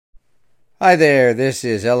Hi there, this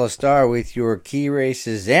is Ella Star with your Key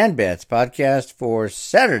Races and Bets podcast for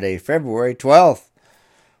Saturday, February 12th.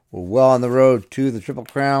 We're well on the road to the Triple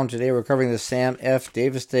Crown. Today we're covering the Sam F.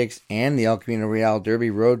 Davis Stakes and the El Camino Real Derby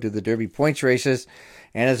Road to the Derby Points races.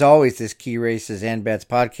 And as always, this Key Races and Bets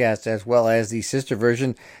podcast, as well as the sister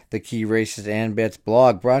version, the Key Races and Bets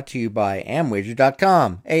blog, brought to you by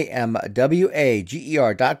Amwager.com,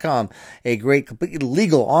 AMWAGER.com, a great, completely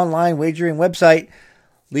legal online wagering website.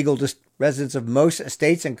 Legal residents of most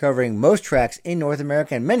states and covering most tracks in North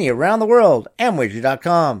America and many around the world.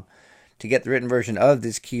 Amwager.com. To get the written version of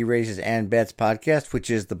this Key Races and Bets podcast, which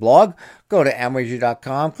is the blog, go to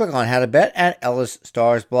Amwager.com, click on How to Bet, and Ellis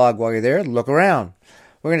Star's blog. While you're there, look around.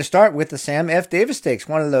 We're going to start with the Sam F. Davis Stakes,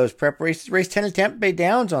 one of those prep races. Race 10 at Tampa Bay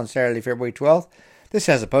Downs on Saturday, February 12th. This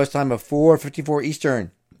has a post time of 4:54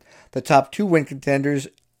 Eastern. The top two win contenders,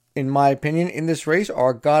 in my opinion, in this race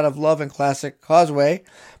are God of Love and Classic Causeway,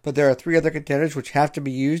 but there are three other contenders which have to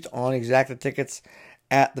be used on exacta tickets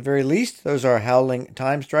at the very least. Those are Howling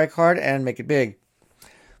Time, Strike Hard, and Make It Big.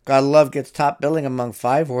 God of Love gets top billing among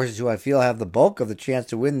five horses who I feel have the bulk of the chance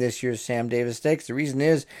to win this year's Sam Davis Stakes. The reason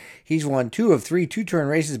is he's won two of three two-turn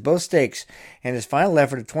races, both stakes, and his final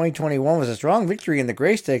effort of 2021 was a strong victory in the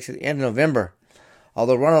Gray Stakes at the end of November.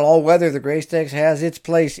 Although run on all weather, the Gray Stakes has its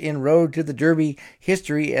place in Road to the Derby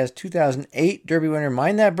history, as 2008 Derby winner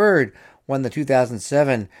Mind That Bird won the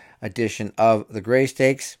 2007 edition of the Gray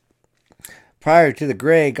Stakes. Prior to the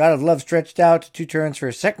Gray, God of Love stretched out to two turns for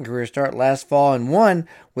his second career start last fall and won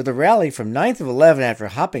with a rally from 9th of 11 after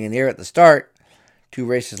hopping in the air at the start. Two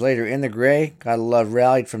races later in the Gray, God of Love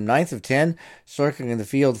rallied from 9th of 10, circling in the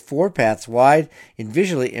field four paths wide in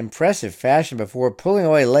visually impressive fashion before pulling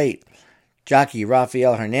away late. Jockey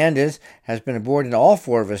Rafael Hernandez has been aboard in all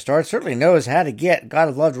four of his starts, certainly knows how to get God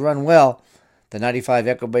of Love to run well. The 95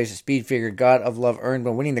 Equibase speed figure God of Love earned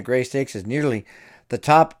when winning the Gray Stakes is nearly the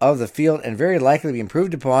top of the field and very likely to be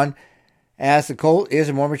improved upon, as the colt is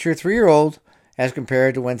a more mature 3-year-old as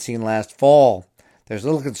compared to when seen last fall. There's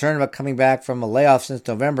little concern about coming back from a layoff since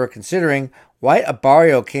November, considering White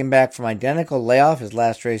Abarrio came back from identical layoff, his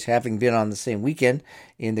last race having been on the same weekend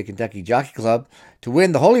in the Kentucky Jockey Club, to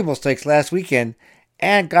win the Holy Bull Stakes last weekend,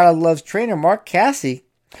 and God of Love's trainer Mark Casse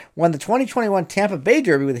won the 2021 Tampa Bay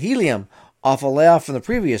Derby with Helium off a layoff from the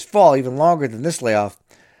previous fall, even longer than this layoff.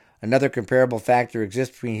 Another comparable factor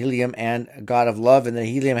exists between Helium and God of Love, in that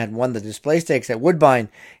Helium had won the Display Stakes at Woodbine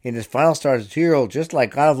in his final start as a 2-year-old, just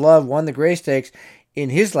like God of Love won the Gray Stakes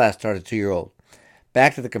in his last start as a 2-year-old.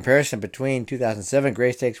 Back to the comparison between 2007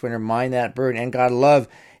 Gray Stakes winner Mind That Bird and God of Love,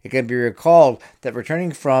 it can be recalled that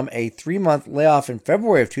returning from a 3-month layoff in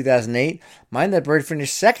February of 2008, Mind That Bird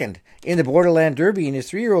finished second in the Borderland Derby in his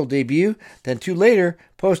 3-year-old debut, then two later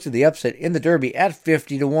posted the upset in the Derby at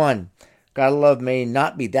 50-1. God of Love may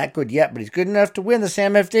not be that good yet, but he's good enough to win the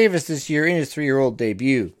Sam F. Davis this year in his 3-year-old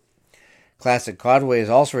debut. Classic Causeway is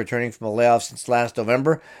also returning from a layoff since last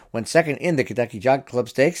November, when second in the Kentucky Jockey Club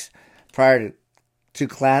Stakes. Prior to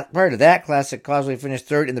that, Classic Causeway finished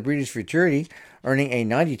third in the Breeders' Futurity, earning a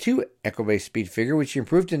 92 Equibase speed figure, which he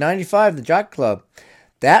improved to 95 in the Jockey Club.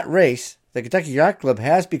 That race, the Kentucky Jockey Club,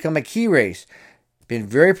 has become a key race. Been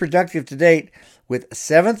very productive to date, with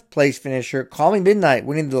 7th place finisher Calling Midnight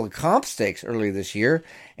winning the Lecomte Stakes earlier this year,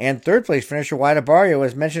 and 3rd place finisher White Abarrio,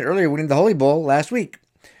 as mentioned earlier, winning the Holy Bull last week.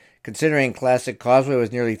 Considering Classic Causeway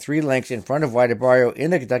was nearly 3 lengths in front of White Abarrio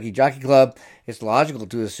in the Kentucky Jockey Club, it's logical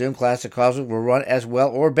to assume Classic Causeway will run as well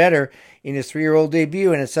or better in his 3-year-old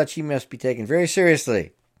debut, and as such he must be taken very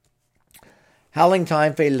seriously. Howling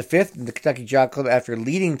Time faded to 5th in the Kentucky Jockey Club after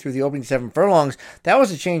leading through the opening 7 furlongs. That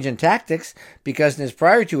was a change in tactics, because in his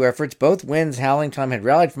prior two efforts, both wins, Howling Time had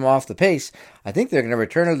rallied from off the pace. I think they're going to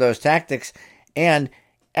return to those tactics, and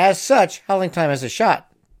as such, Howling Time has a shot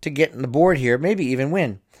to get on the board here, maybe even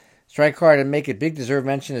win. Strike Hard and Make It Big deserve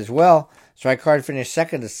mention as well. Strike Hard finished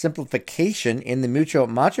second to Simplification in the Mucho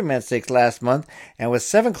Macho Man Stakes last month, and was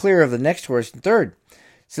 7 clear of the next horse in third.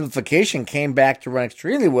 Simplification came back to run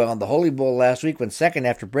extremely well in the Holy Bull last week when second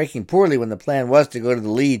after breaking poorly when the plan was to go to the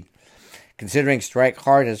lead. Considering Strike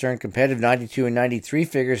Hard has earned competitive 92 and 93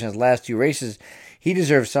 figures in his last 2 races, he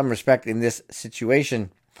deserves some respect in this situation.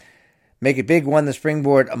 Make It Big won the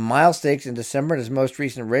Springboard Mile Stakes in December in his most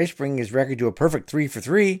recent race, bringing his record to a perfect 3 for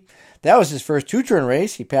 3. That was his first 2-turn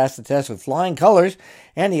race. He passed the test with flying colors,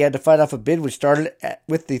 and he had to fight off a bid which started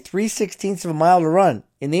with the 3/16 of a mile to run.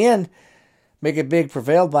 In the end, Make It Big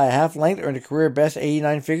prevailed by a half length, earned a career best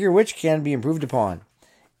 89 figure, which can be improved upon.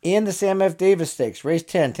 In the Sam F. Davis Stakes, race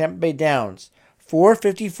 10, Tampa Bay Downs,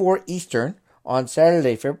 4:54 Eastern on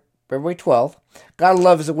Saturday, February 12th. God of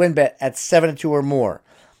Love is a win bet at 7-2 or more.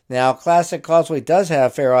 Now, Classic Causeway does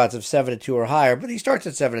have fair odds of 7-2 or higher, but he starts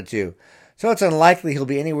at 7-2. So it's unlikely he'll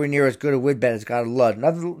be anywhere near as good a win bet as God of Love.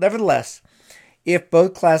 Nevertheless, if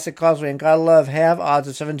both Classic Causeway and God of Love have odds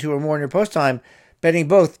of 7-2 or more in your post time, betting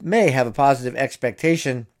both may have a positive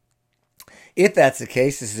expectation. If that's the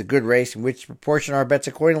case, this is a good race in which to proportion our bets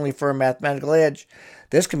accordingly for a mathematical edge.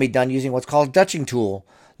 This can be done using what's called a Dutching tool,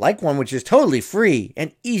 like one which is totally free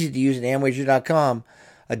and easy to use at amwager.com.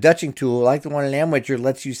 A Dutching tool, like the one in Amwager,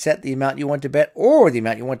 lets you set the amount you want to bet or the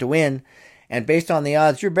amount you want to win. And based on the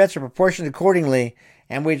odds, your bets are proportioned accordingly.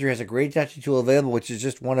 Amwager has a great Dutching tool available, which is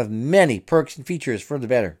just one of many perks and features for the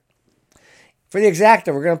bettor. For the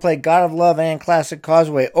exacta, we're going to play God of Love and Classic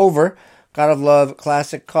Causeway over. God of Love,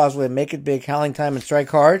 Classic Causeway, Make It Big, Howling Time, and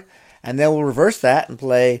Strike Hard. And then we'll reverse that and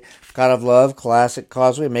play God of Love, Classic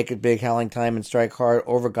Causeway, Make It Big, Howling Time, and Strike Hard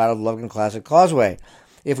over God of Love and Classic Causeway.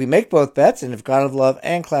 If we make both bets, and if God of Love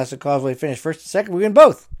and Classic Causeway finish first and second, we win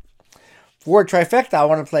both. For a trifecta, I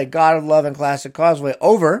want to play God of Love and Classic Causeway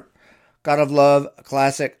over God of Love,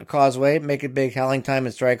 Classic Causeway, Make It Big, Howling Time,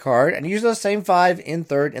 and Strike Hard, and use those same 5 in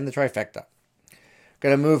third in the trifecta.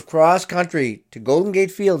 Going to move cross country to Golden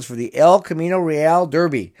Gate Fields for the El Camino Real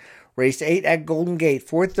Derby. Race 8 at Golden Gate,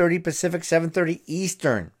 4:30 Pacific, 7:30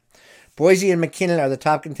 Eastern. Boise and McKinnon are the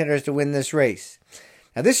top contenders to win this race.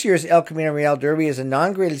 Now, this year's El Camino Real Derby is a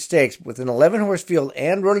non-graded stakes with an 11-horse field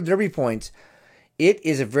and Road to Derby points. It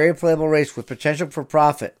is a very playable race with potential for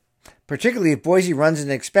profit, particularly if Boise runs as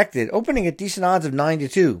expected, opening at decent odds of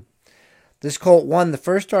 9-2. This colt won the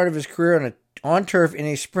first start of his career on turf in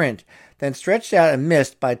a sprint, then stretched out and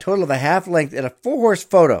missed by a total of a half length in a 4-horse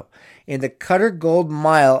photo in the Cutter Gold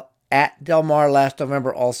Mile at Del Mar last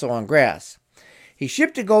November, also on grass. He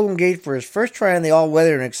shipped to Golden Gate for his first try on the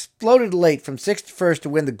all-weather and exploded late from 6th to 1st to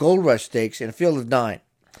win the Gold Rush Stakes in a field of 9.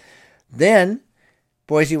 Then,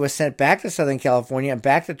 Boise was sent back to Southern California and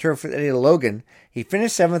back to turf with Eddie Logan. He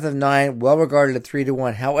finished 7th of 9, well regarded at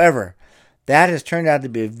 3-1. However, that has turned out to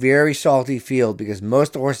be a very salty field because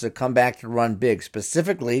most horses have come back to run big.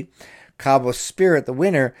 Specifically, Cabo Spirit, the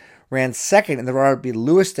winner, ran second in the Robert B.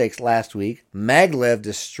 Lewis Stakes last week. Maglev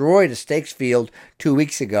destroyed a stakes field 2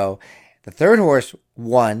 weeks ago. The third horse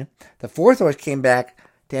won. The fourth horse came back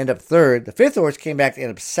to end up third. The fifth horse came back to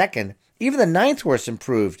end up second. Even the ninth horse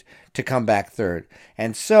improved to come back third.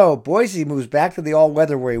 And so Boise moves back to the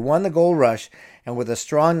all-weather where he won the Gold Rush and with a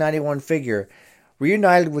strong 91 figure,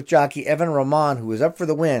 reunited with jockey Evan Roman, who was up for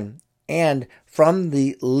the win. And from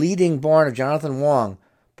the leading barn of Jonathan Wong,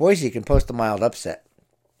 Boise can post a mild upset.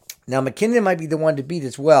 Now, McKinnon might be the one to beat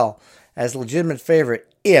as well as legitimate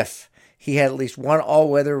favorite if he had at least one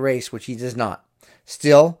all-weather race, which he does not.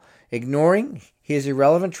 Still, ignoring his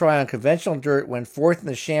irrelevant try on conventional dirt when fourth in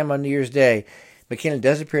the Sham on New Year's Day, McKinnon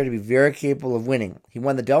does appear to be very capable of winning. He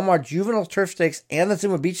won the Del Mar Juvenile Turf Stakes and the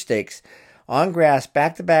Zuma Beach Stakes on grass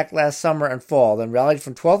back-to-back last summer and fall, then rallied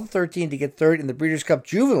from 12th to 13 to get third in the Breeders' Cup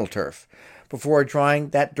Juvenile Turf before trying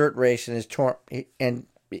that dirt race in his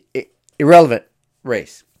irrelevant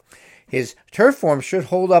race. His turf form should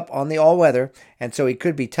hold up on the all-weather, and so he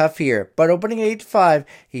could be tough here. But opening at 8-5,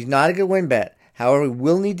 he's not a good win bet. However, we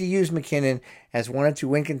will need to use McKinnon as 1 or 2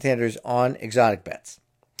 win contenders on exotic bets.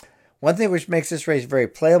 One thing which makes this race very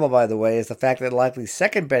playable, by the way, is the fact that likely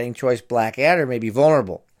second betting choice Blackadder may be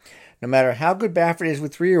vulnerable. No matter how good Baffert is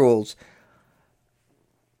with 3-year-olds,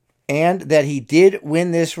 and that he did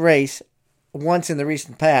win this race once in the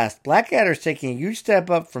recent past, Blackadder is taking a huge step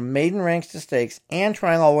up from maiden ranks to stakes and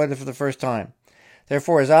trying all-weather for the first time.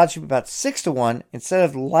 Therefore, his odds should be about 6-1 instead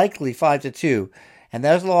of likely 5-2, and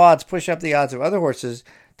those low odds push up the odds of other horses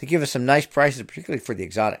to give us some nice prices, particularly for the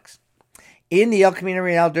exotics. In the El Camino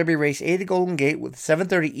Real Derby Race 8 at Golden Gate with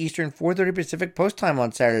 7:30 Eastern, 4:30 Pacific post time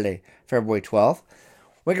on Saturday, February 12th,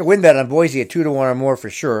 we can win that on Boise at 2-1 or more for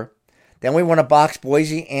sure. Then we want to box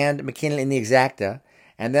Boise and McKinnon in the exacta.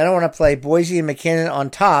 And then I want to play Boise and McKinnon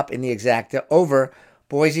on top in the exacta over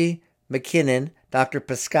Boise, McKinnon, Dr.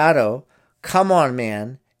 Pescado, Come On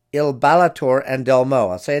Man, Il Ballator, and Del Mo.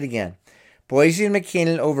 I'll say it again. Boise and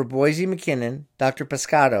McKinnon over Boise, McKinnon, Dr.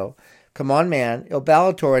 Pescado, Come On Man, Il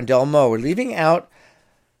Ballator, and Del Mo. We're leaving out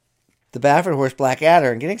the Baffert horse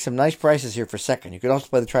Blackadder and getting some nice prices here for second. You could also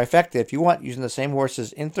play the trifecta if you want, using the same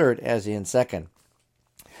horses in third as in second.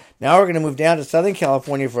 Now we're going to move down to Southern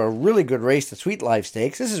California for a really good race, the Sweet Life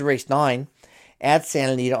Stakes. This is race 9 at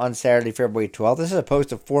Santa Anita on Saturday, February 12th. This is a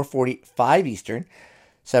post of 4:45 Eastern,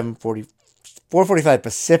 4:45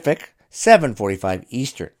 Pacific, 7:45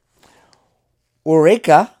 Eastern.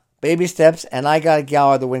 Eureka, Baby Steps, and I Got a Gal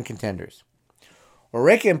are the win contenders.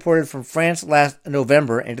 Oreca imported from France last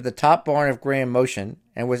November into the top barn of Graham Motion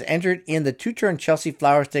and was entered in the two-turn Chelsea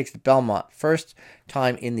Flower Stakes at Belmont, first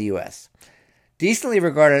time in the U.S. Decently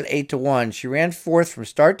regarded at 8-1, she ran fourth from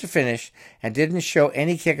start to finish and didn't show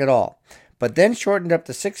any kick at all, but then shortened up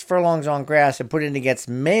to 6 furlongs on grass and put in against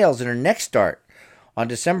males in her next start. On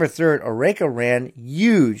December 3rd, Oreca ran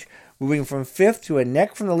huge, moving from 5th to a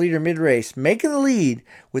neck from the leader mid-race, making the lead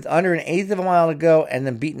with under an eighth of a mile to go and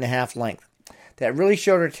then beaten a half length. That really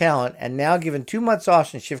showed her talent, and now given 2 months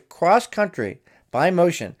off and shift cross-country by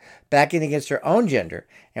Motion back in against her own gender,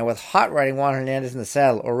 and with hot riding Juan Hernandez in the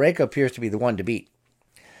saddle, Oreca appears to be the one to beat.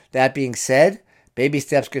 That being said, Baby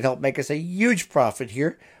Steps could help make us a huge profit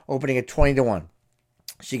here, opening at 20-1.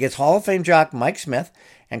 She gets Hall of Fame jock Mike Smith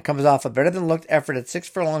and comes off a better-than-looked effort at 6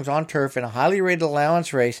 furlongs on turf in a highly rated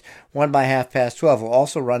allowance race won by Half Past 12, who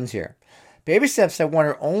also runs here. Baby Steps had won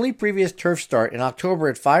her only previous turf start in October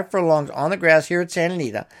at 5 furlongs on the grass here at Santa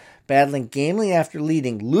Anita, battling gamely after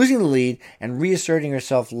leading, losing the lead, and reasserting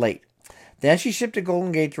herself late. Then she shipped to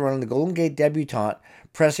Golden Gate to run the Golden Gate debutante,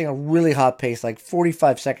 pressing a really hot pace, like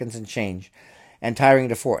 45 seconds and change, and tiring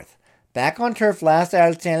to 4th. Back on turf last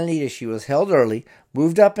out at Santa Anita, she was held early,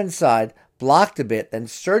 moved up inside, blocked a bit, then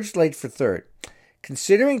surged late for 3rd.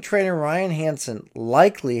 Considering trainer Ryan Hansen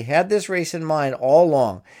likely had this race in mind all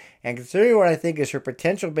along, and considering what I think is her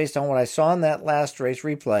potential based on what I saw in that last race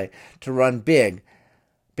replay to run big,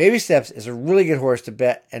 Baby Steps is a really good horse to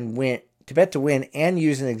bet and win, to win and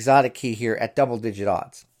use an exotic key here at double-digit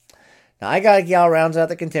odds. Now, I Got a Gal rounds out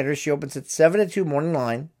the contenders. She opens at 7-2 morning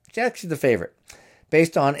line. She's actually the favorite,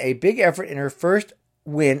 based on a big effort in her first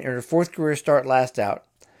win in her 4th career start last out,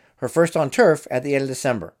 her first on turf at the end of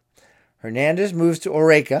December. Hernandez moves to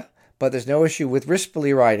Oreca, but there's no issue with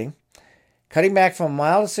Rispoli riding. Cutting back from a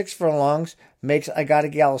mile to 6 furlongs makes I Got a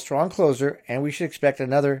Gal a strong closer, and we should expect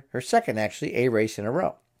another, her second actually, A race in a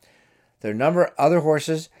row. There are a number of other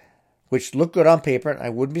horses which look good on paper, and I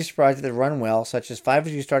wouldn't be surprised if they run well, such as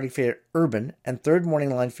 5-2 starting favorite Urban and 3rd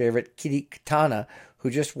morning line favorite Kitty Katana,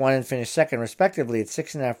 who just won and finished second, respectively, at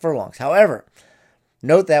 6.5 furlongs. However,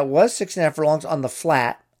 note that was 6.5 furlongs on the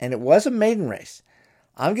flat, and it was a maiden race.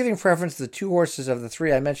 I'm giving preference to the 2 horses of the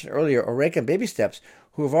 3 I mentioned earlier, Oreca and Baby Steps,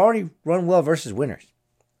 who have already run well versus winners.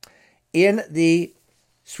 In the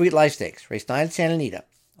Sweet Life Stakes, race 9 at Santa Anita,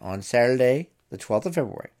 on Saturday, the 12th of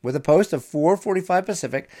February, with a post of 4:45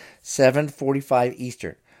 Pacific, 7:45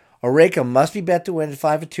 Eastern. Oreca must be bet to win at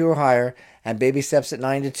 5-2 or higher, and Baby Steps at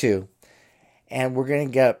 9-2. And we're going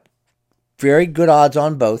to get very good odds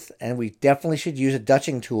on both, and we definitely should use a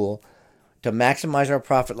Dutching tool to maximize our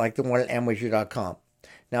profit like the one at amwager.com.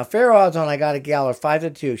 Now, fair odds on I Got a Gal are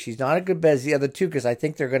 5-2. She's not a good bet as the other 2 because I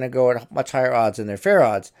think they're going to go at much higher odds than their fair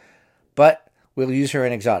odds, but we'll use her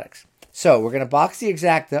in exotics. So we're going to box the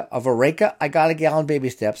exacta of Oreca, I Got a Gal, and Baby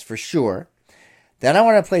Steps for sure. Then I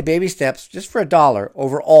want to play Baby Steps just for $1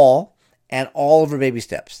 over all and all over Baby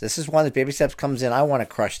Steps. This is one that Baby Steps comes in. I want to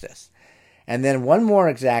crush this. And then one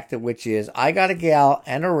more exacta, which is I Got a Gal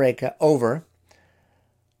and Oreca over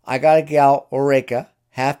I Got a Gal, Oreca,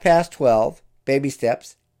 12:30, Baby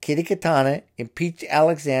Steps, Kitty Katana, Impeach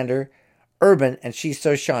Alexander, Urban, and She's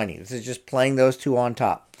So Shiny. This is just playing those 2 on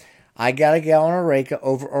top. I Got a Gal on Oreca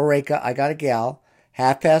over Oreca, I Got a Gal,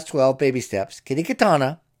 12:30, Baby Steps, Kitty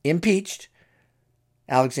Katana, Impeached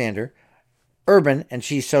Alexander, Urban, and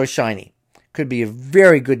She's So Shiny. Could be a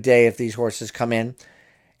very good day if these horses come in.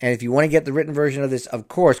 And if you want to get the written version of this, of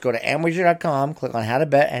course, go to amwager.com, click on How to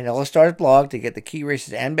Bet and Ella Star's blog to get the Key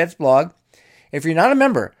Races and Bets blog. If you're not a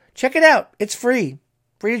member, check it out. It's free.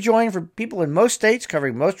 Free to join for people in most states,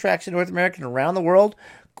 covering most tracks in North America and around the world.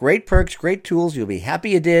 Great perks, great tools. You'll be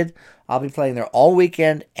happy you did. I'll be playing there all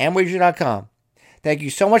weekend. Amwager.com. Thank you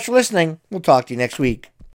so much for listening. We'll talk to you next week.